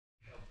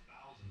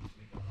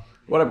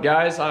What up,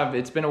 guys?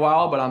 It's been a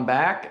while, but I'm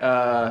back.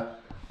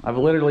 I've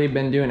literally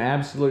been doing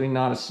absolutely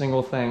not a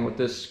single thing with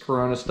this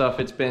Corona stuff.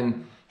 It's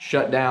been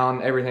shut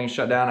down. Everything's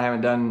shut down. I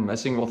haven't done a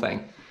single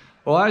thing.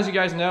 Well, as you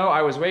guys know,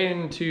 I was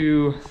waiting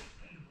to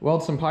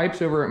weld some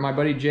pipes over at my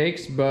buddy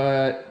Jake's,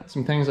 but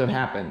some things have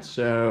happened.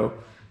 So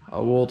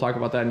we'll talk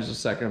about that in just a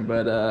second.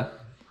 But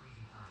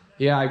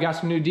yeah, I got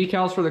some new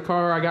decals for the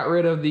car. I got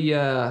rid of the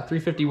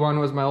 351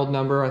 was my old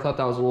number. I thought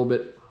that was a little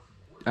bit,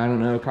 I don't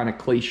know, kind of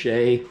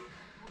cliche.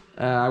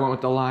 I went with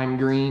the lime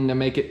green to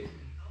make it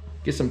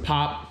get some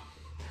pop.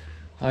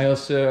 I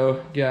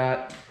also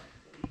got,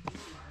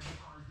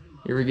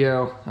 here we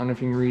go. I don't know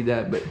if you can read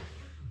that, but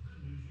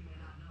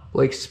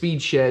like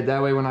speed shed.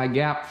 That way when I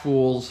gap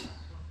fools,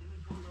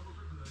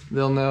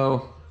 they'll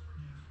know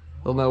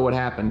what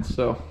happened.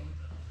 So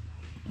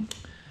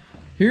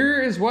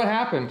here is what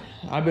happened.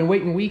 I've been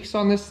waiting weeks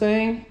on this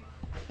thing,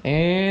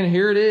 and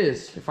here it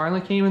is. It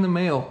finally came in the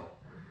mail.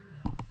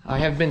 I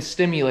have been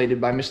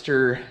stimulated by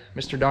Mr.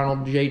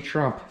 Donald J.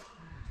 Trump.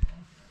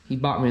 He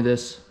bought me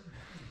this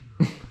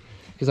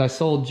because I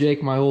sold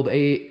Jake my old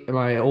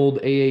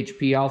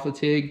AHP Alpha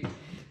TIG,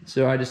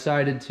 so I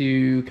decided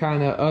to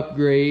kind of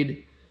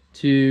upgrade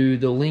to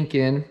the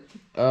Lincoln.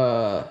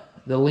 The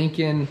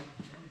Lincoln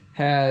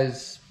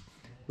has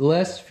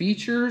less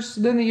features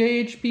than the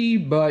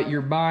AHP, but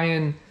you're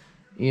buying,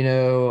 you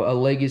know, a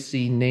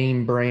legacy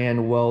name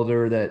brand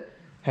welder that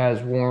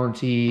has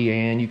warranty,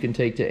 and you can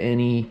take to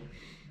any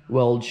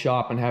weld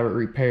shop and have it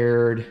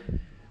repaired,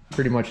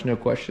 pretty much no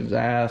questions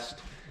asked.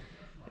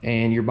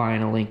 And you're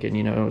buying a Lincoln,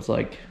 you know, it's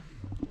like,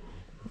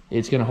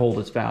 it's gonna hold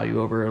its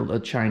value over a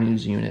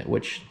Chinese unit,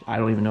 which I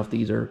don't even know if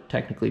these are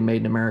technically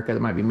made in America.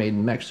 They might be made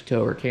in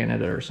Mexico or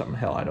Canada or something,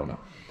 hell, I don't know.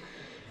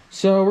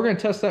 So we're gonna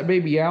test that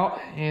baby out,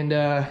 and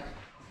that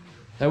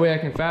way I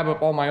can fab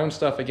up all my own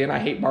stuff again. I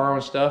hate borrowing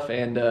stuff,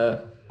 and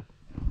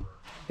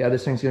yeah,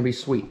 this thing's gonna be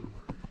sweet.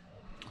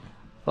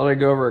 Thought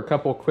I'd go over a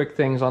couple quick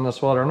things on this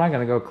welder. I'm not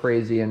gonna go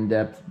crazy in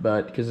depth,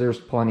 but because there's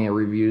plenty of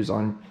reviews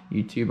on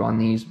YouTube on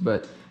these,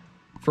 but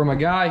from a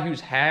guy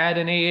who's had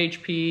an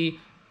AHP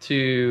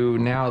to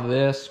now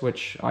this,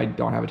 which I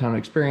don't have a ton of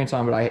experience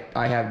on, but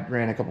I have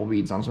ran a couple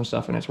beads on some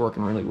stuff and it's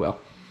working really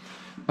well.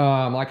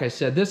 Like I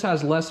said, this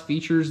has less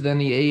features than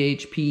the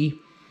AHP.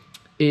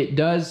 It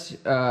does,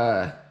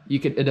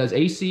 it does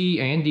AC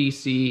and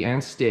DC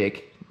and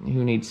stick.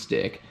 Who needs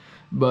stick?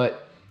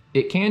 But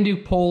it can do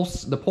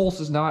pulse. The pulse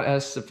is not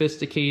as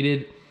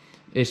sophisticated.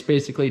 It's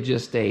basically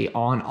just a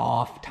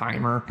on-off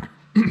timer.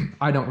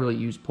 I don't really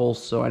use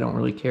pulse, so I don't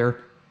really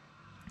care.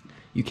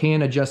 You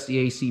can adjust the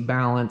AC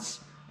balance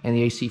and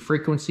the AC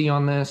frequency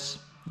on this.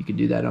 You could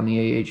do that on the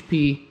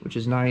AHP, which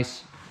is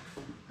nice.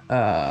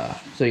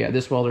 So yeah,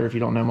 this welder, if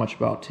you don't know much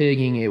about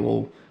TIGging, it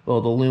will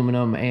weld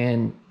aluminum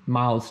and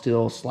mild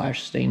steel /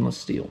 stainless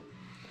steel.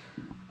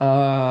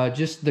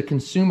 Just the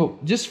consumable,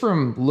 just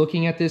from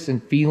looking at this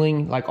and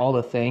feeling like all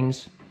the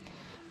things,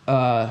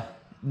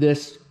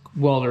 this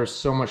welder is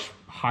so much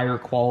higher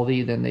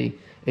quality than the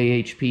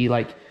AHP.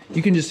 Like,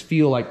 you can just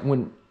feel like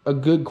when a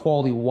good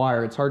quality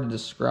wire, it's hard to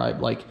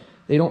describe. Like,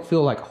 they don't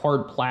feel like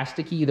hard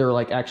plasticky. They're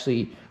like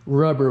actually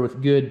rubber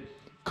with good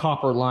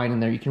copper line in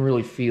there. You can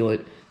really feel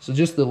it. So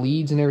just the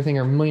leads and everything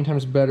are a million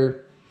times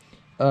better.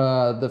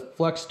 The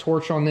flex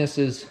torch on this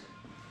is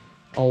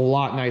a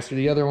lot nicer.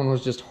 The other one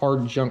was just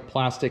hard junk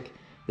plastic.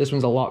 This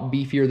one's a lot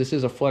beefier. This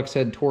is a flex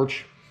head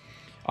torch.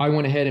 I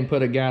went ahead and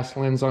put a gas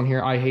lens on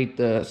here. I hate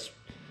the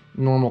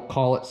normal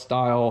collet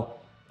style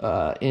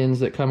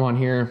ends that come on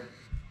here.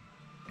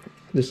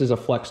 This is a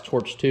flex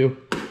torch too.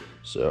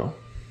 So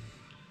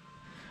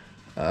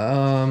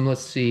let's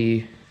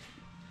see.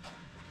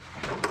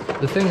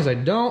 The things I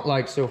don't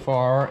like so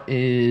far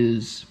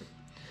is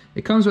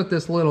it comes with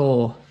this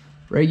little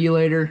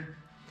regulator.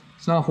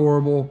 It's not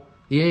horrible.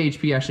 The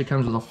AHP actually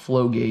comes with a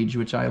flow gauge,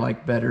 which I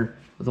like better,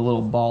 with a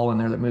little ball in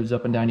there that moves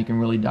up and down. You can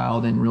really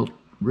dial it in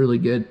really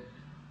good.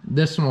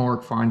 This one will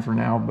work fine for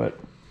now, but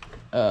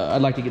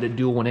I'd like to get a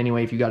dual one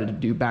anyway if you got to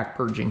do back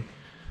purging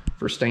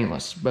for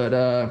stainless.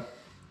 But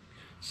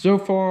so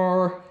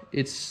far,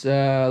 it's,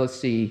 let's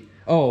see.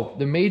 Oh,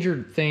 the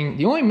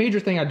only major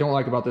thing I don't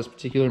like about this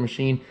particular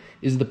machine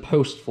is the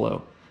post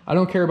flow. I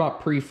don't care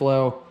about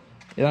pre-flow.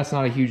 That's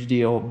not a huge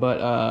deal,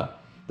 but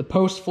the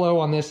post flow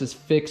on this is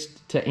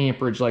fixed to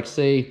amperage. Like,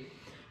 say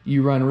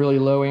you run really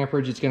low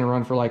amperage, it's gonna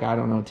run for like, I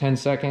don't know, 10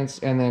 seconds.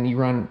 And then you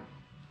run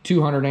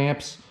 200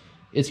 amps,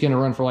 it's gonna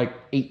run for like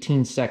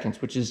 18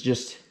 seconds, which is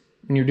just,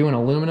 when you're doing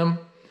aluminum,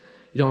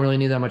 you don't really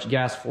need that much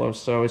gas flow.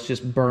 So it's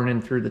just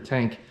burning through the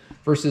tank.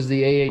 Versus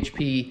the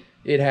AHP,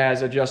 it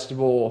has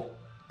adjustable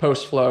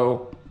post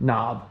flow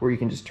knob where you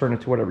can just turn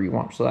it to whatever you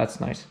want. So that's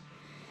nice.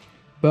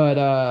 But,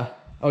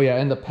 oh yeah,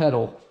 and the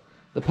pedal.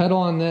 The pedal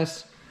on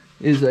this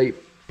is a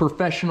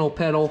professional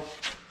pedal.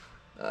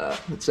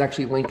 It's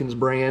actually Lincoln's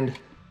brand.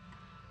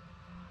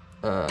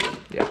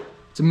 Yeah,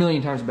 it's a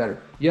million times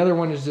better. The other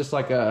one is just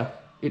like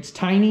it's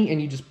tiny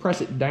and you just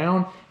press it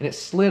down and it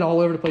slid all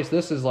over the place.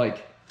 This is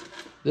like,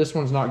 this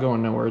one's not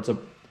going nowhere. It's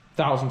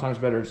 1,000 times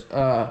better.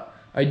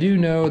 I do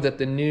know that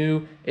the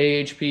new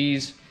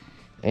AHPs,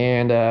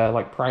 and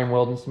like Prime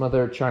Weld and some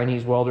other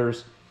Chinese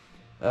welders,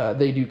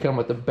 they do come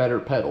with a better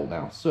pedal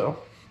now. So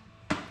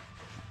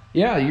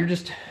yeah,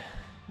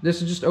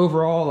 this is just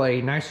overall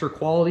a nicer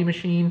quality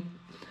machine.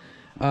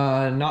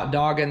 Not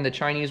dogging the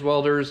Chinese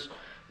welders,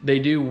 they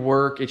do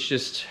work. It's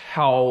just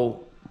how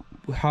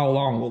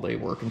long will they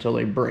work until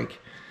they break.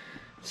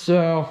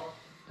 So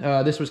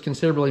this was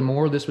considerably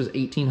more. This was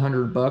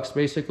 $1,800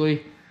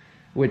 basically,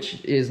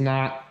 which is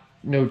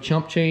no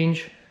chump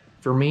change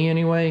for me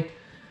anyway.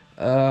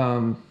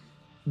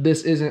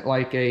 This isn't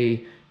like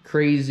a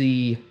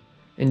crazy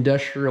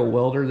industrial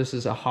welder. This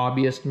is a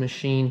hobbyist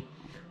machine.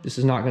 This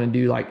is not going to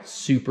do like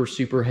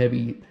super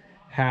heavy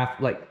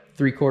like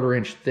 3/4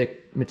 inch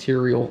thick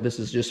material. This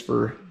is just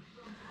for,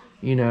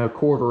 you know,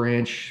 1/4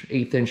 inch,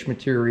 1/8 inch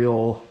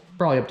material,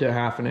 probably up to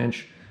 1/2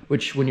 inch,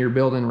 which when you're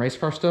building race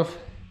car stuff,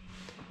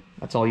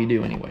 that's all you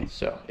do anyway.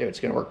 So it's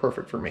going to work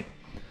perfect for me.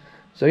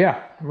 So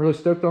yeah, I'm really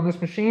stoked on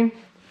this machine.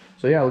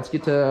 So yeah, let's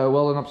get to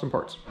welding up some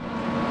parts.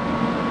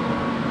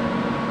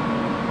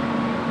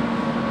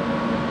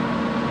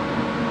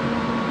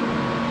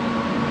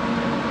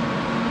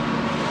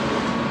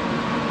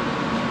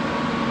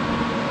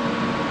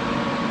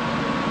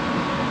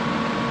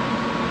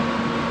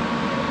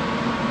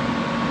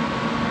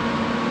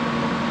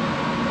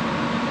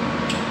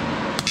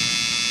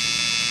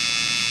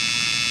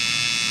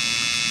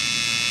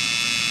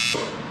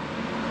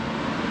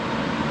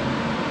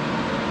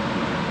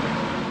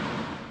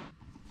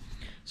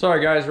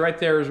 Sorry guys, right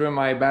there is when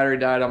my battery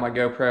died on my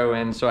GoPro,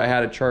 and so I had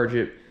to charge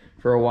it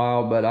for a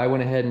while, but I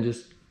went ahead and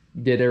just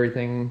did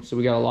everything, so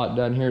we got a lot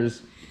done.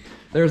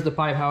 There's the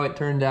pipe, how it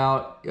turned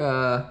out.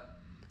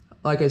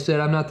 Like I said,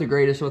 I'm not the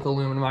greatest with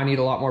aluminum. I need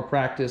a lot more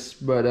practice,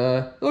 but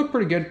it looked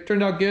pretty good,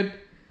 turned out good.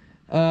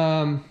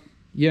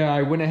 Yeah,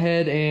 I went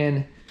ahead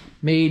and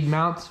made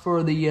mounts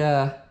for the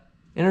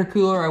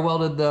intercooler. I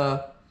welded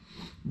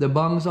the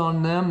bungs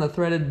on them, the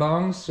threaded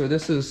bungs, so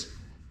this is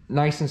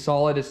nice and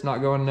solid. It's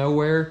not going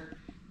nowhere.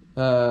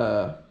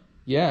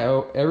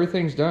 Yeah,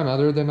 everything's done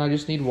other than I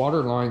just need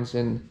water lines,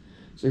 and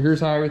so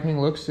here's how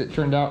everything looks. It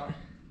turned out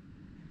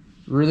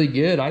really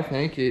good, I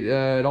think.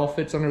 It all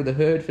fits under the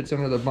hood, fits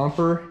under the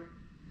bumper,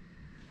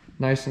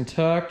 nice and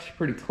tucked,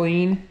 pretty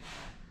clean.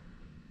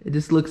 It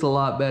just looks a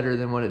lot better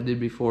than what it did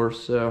before.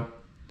 So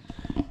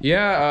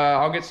yeah,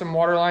 I'll get some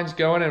water lines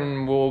going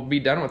and we'll be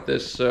done with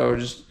this. So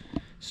just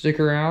stick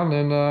around,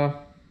 and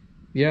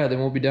yeah, then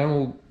we'll be done.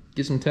 We'll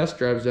get some test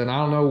drives done. I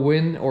don't know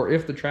when or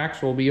if the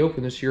tracks will be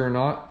open this year or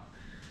not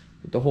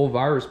with the whole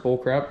virus bull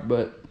crap,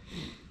 but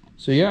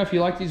so yeah, if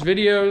you like these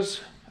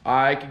videos,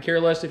 I could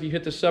care less if you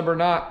hit the sub or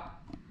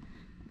not.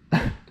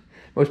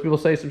 Most people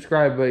say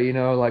subscribe, but you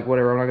know, like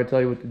whatever, I'm not gonna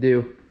tell you what to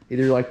do.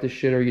 Either you like this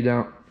shit or you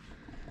don't.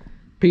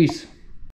 Peace.